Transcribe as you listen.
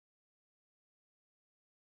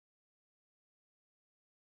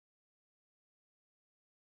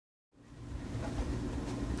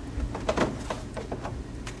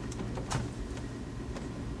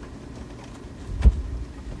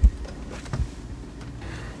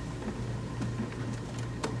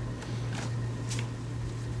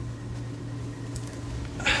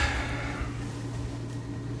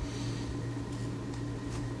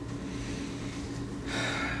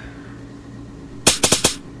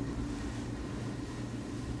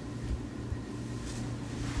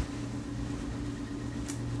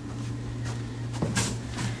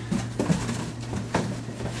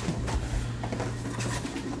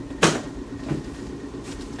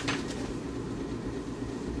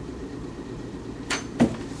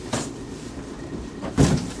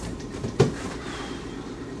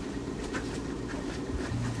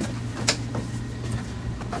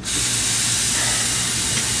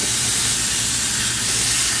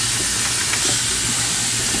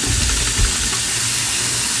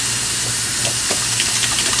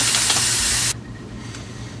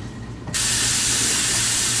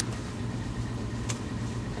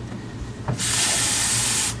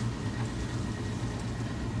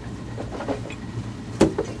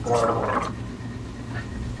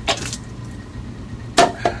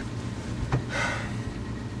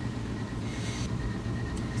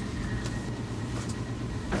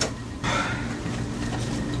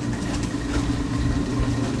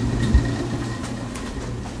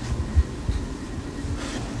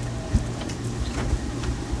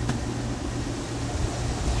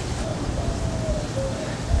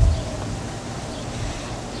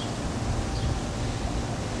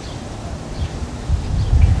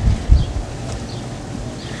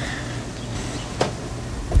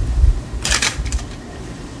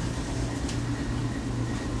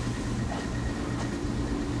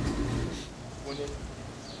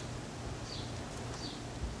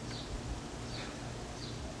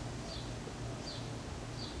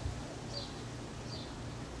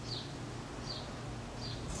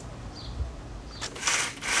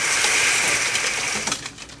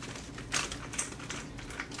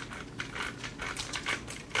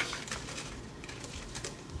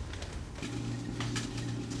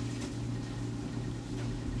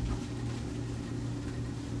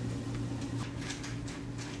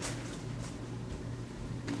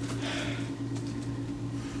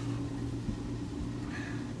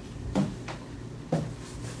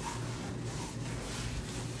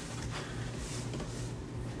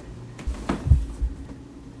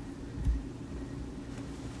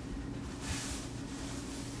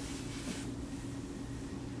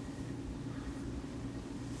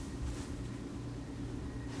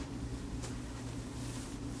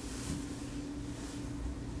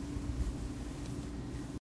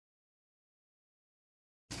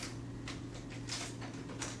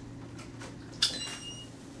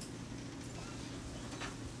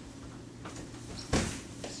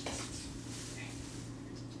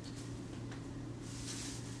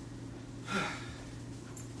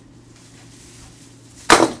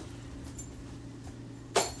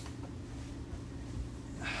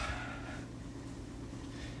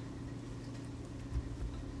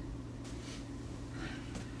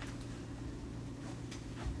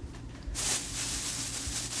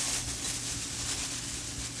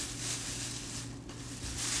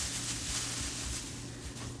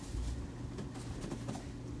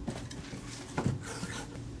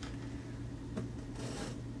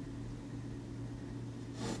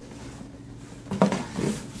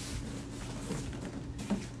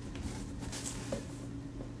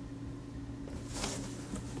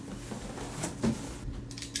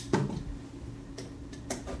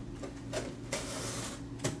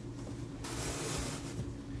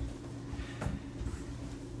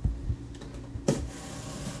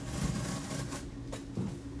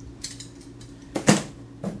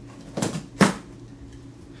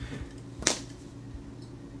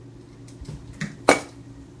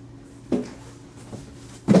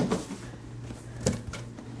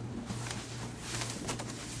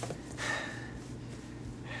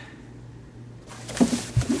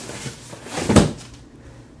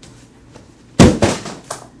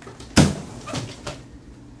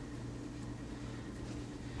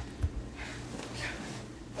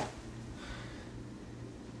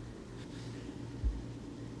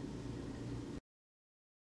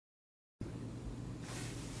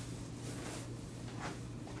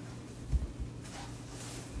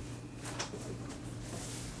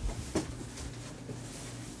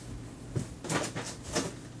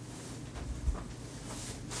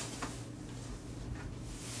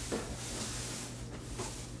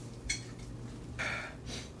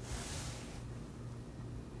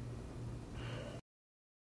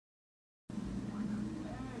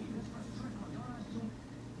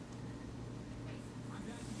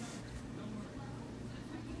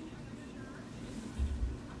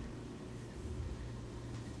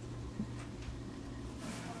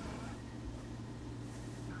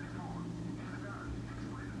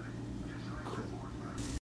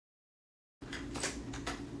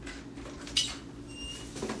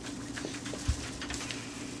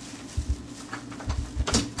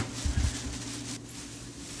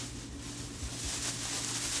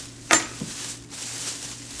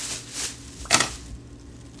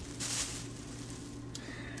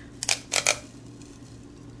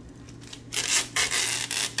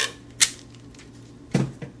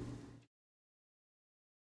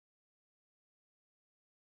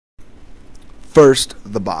First,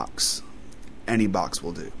 the box. Any box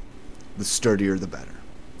will do. The sturdier the better.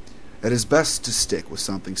 It is best to stick with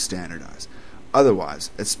something standardized.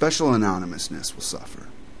 Otherwise, its special anonymousness will suffer.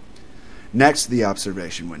 Next, the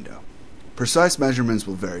observation window. Precise measurements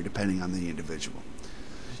will vary depending on the individual.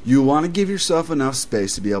 You will want to give yourself enough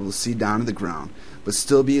space to be able to see down to the ground, but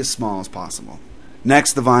still be as small as possible.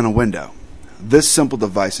 Next, the vinyl window. This simple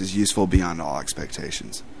device is useful beyond all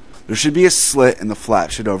expectations. There should be a slit and the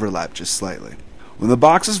flap should overlap just slightly. When the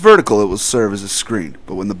box is vertical, it will serve as a screen,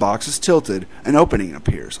 but when the box is tilted, an opening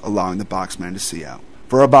appears, allowing the boxman to see out.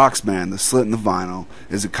 For a boxman, the slit in the vinyl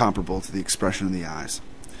is comparable to the expression of the eyes.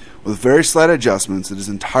 With very slight adjustments, it is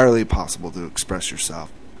entirely possible to express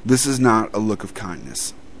yourself. This is not a look of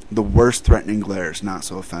kindness. The worst threatening glare is not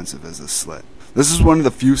so offensive as this slit. This is one of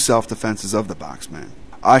the few self-defenses of the boxman.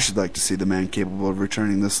 I should like to see the man capable of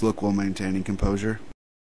returning this look while maintaining composure.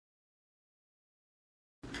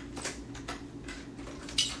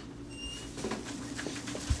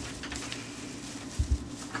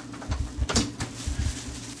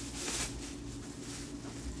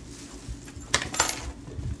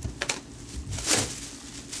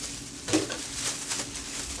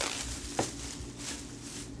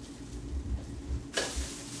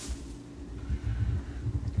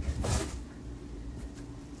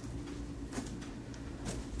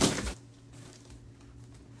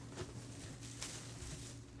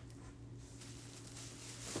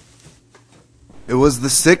 It was the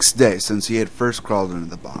 6th day since he had first crawled into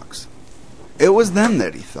the box. It was then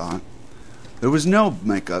that he thought. There was no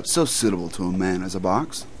makeup so suitable to a man as a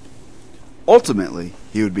box. Ultimately,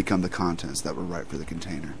 he would become the contents that were right for the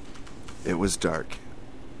container. It was dark.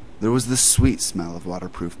 There was the sweet smell of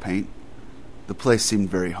waterproof paint. The place seemed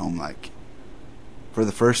very homelike. For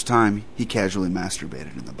the first time, he casually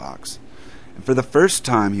masturbated in the box. And for the first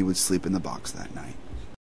time, he would sleep in the box that night.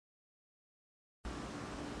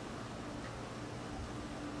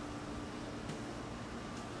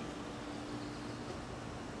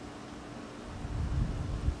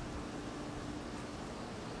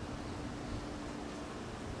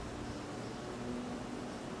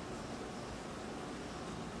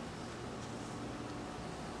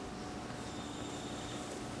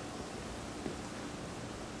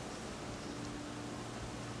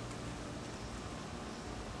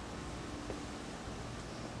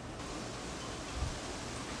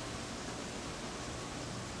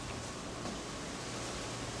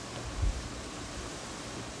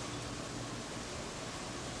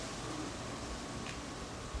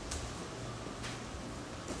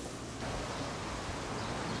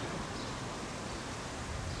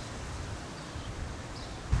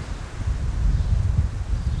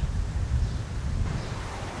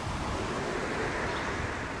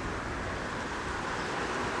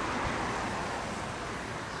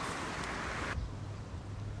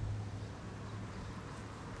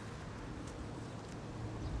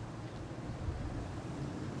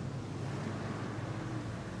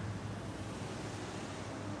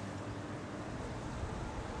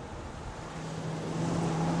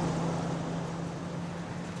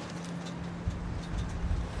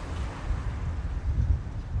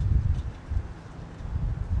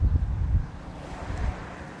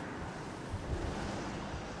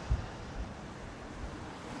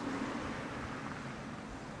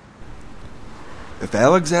 If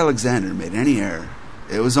Alexander made any error,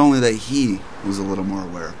 it was only that he was a little more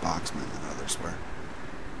aware of boxmen than others were.